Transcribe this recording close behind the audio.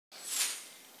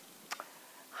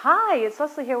Hi, it's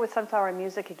Leslie here with Sunflower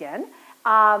Music again.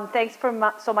 Thanks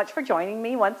so much for joining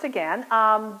me once again.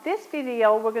 This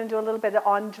video, we're going to do a little bit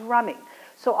on drumming.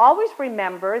 So always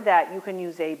remember that you can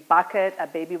use a bucket, a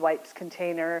baby wipes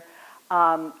container,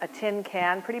 a tin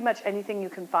can, pretty much anything you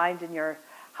can find in your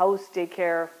house,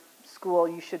 daycare, school,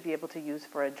 you should be able to use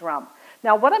for a drum.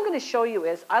 Now what I'm going to show you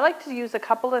is, I like to use a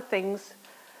couple of things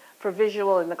for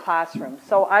visual in the classroom.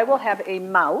 So I will have a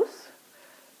mouse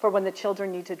for when the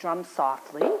children need to drum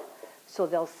softly. So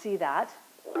they'll see that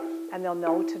and they'll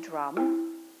know to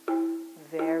drum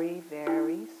very,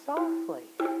 very softly.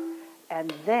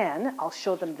 And then I'll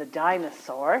show them the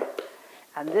dinosaur,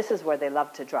 and this is where they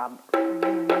love to drum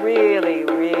really,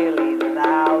 really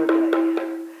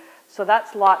loudly. So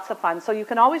that's lots of fun. So you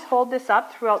can always hold this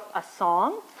up throughout a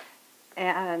song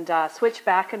and switch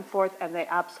back and forth, and they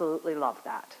absolutely love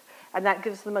that. And that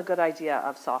gives them a good idea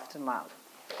of soft and loud.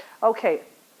 Okay,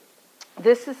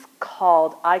 this is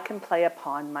called I Can Play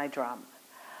Upon My Drum.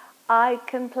 I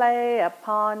can play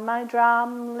upon my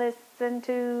drum, listen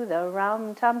to the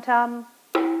rum-tum-tum.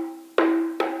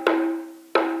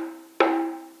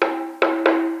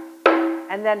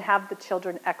 And then have the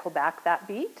children echo back that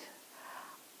beat.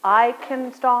 I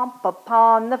can stomp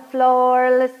upon the floor,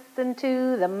 listen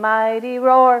to the mighty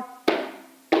roar.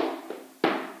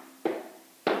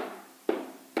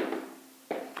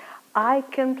 I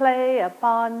can play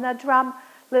upon the drum,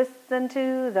 listen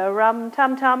to the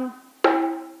rum-tum-tum.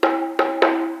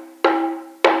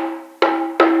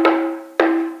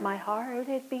 My heart,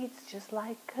 it beats just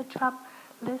like a drum,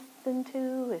 listen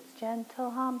to its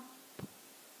gentle hum.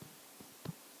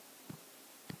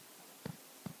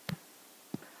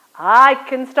 I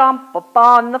can stomp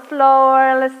upon the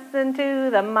floor, listen to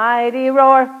the mighty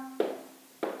roar.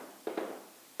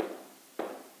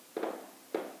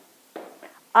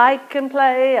 I can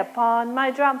play upon my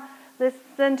drum,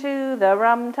 listen to the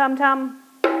rum-tum-tum.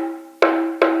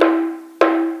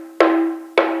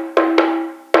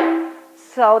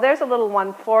 So there's a little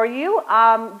one for you.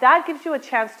 That gives you a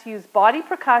chance to use body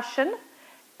percussion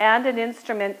and an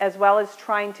instrument, as well as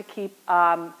trying to keep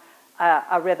a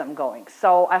rhythm going.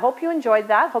 So I hope you enjoyed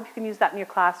that. Hope you can use that in your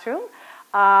classroom.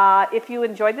 If you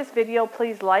enjoyed this video,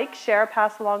 please like, share,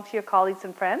 pass along to your colleagues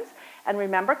and friends. And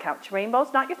remember, count your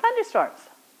rainbows, not your thunderstorms.